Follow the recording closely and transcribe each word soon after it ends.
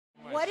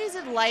What is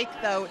it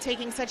like, though,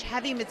 taking such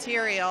heavy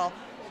material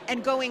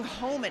and going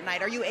home at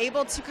night? Are you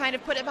able to kind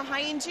of put it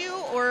behind you,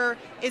 or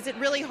is it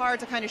really hard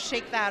to kind of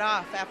shake that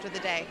off after the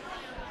day?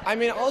 I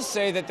mean, I'll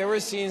say that there were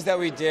scenes that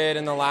we did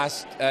in the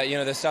last,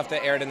 the stuff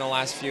that aired in the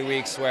last few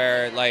weeks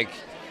where, like,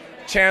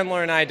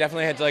 Chandler and I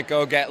definitely had to, like,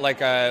 go get,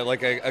 like,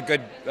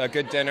 a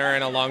good dinner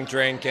and a long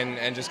drink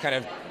and just kind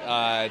of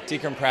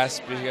decompress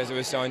because it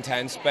was so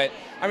intense. But,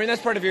 I mean,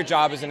 that's part of your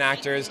job as an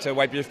actor, is to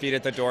wipe your feet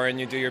at the door, and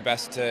you do your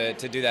best to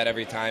do that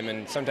every time.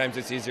 And sometimes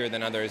it's easier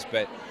than others,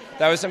 but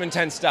that was some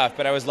intense stuff,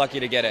 but I was lucky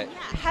to get it.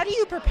 How do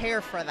you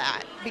prepare for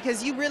that?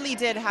 Because you really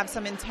did have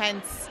some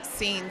intense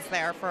scenes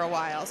there for a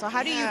while. So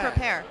how do you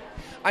prepare?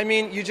 I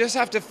mean, you just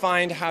have to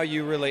find how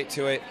you relate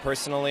to it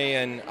personally,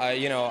 and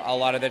a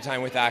lot of the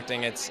time with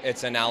acting,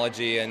 it's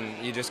analogy, and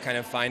you just kind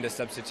of find a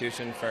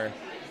substitution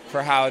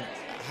for how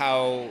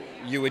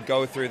you would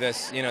go through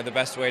this, the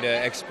best way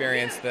to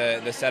experience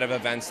the set of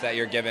events that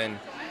you're given.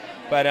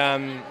 But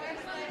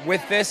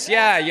with this,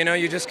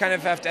 you just kind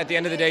of have to, at the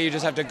end of the day, you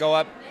just have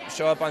to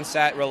show up on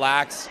set,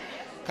 relax,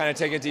 kind of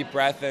take a deep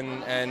breath,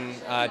 and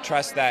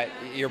trust that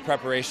your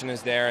preparation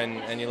is there,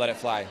 and you let it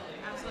fly.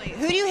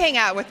 Who do you hang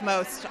out with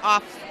most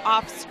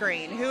off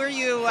screen? Who are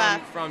you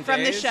from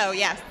the show?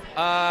 Yes.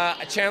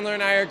 Chandler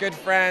and I are good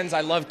friends.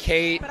 I love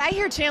Kate. But I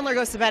hear Chandler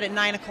goes to bed at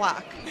 9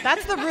 o'clock.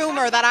 That's the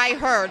rumor that I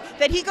heard,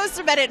 that he goes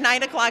to bed at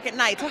 9 o'clock at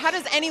night. So how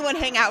does anyone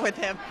hang out with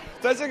him?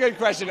 That's a good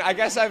question. I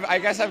guess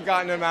I've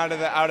gotten him out of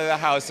the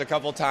house a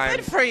couple times.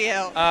 Good for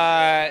you.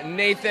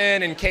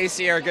 Nathan and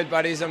Casey are good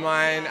buddies of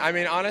mine. I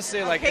mean,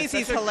 honestly,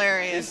 Casey's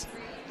hilarious.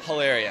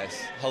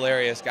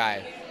 Hilarious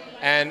guy.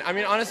 And I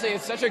mean, honestly,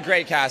 it's such a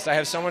great cast. I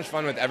have so much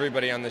fun with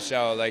everybody on the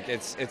show. Like,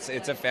 it's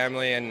a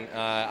family, and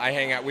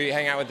we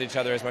hang out with each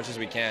other as much as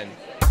we can.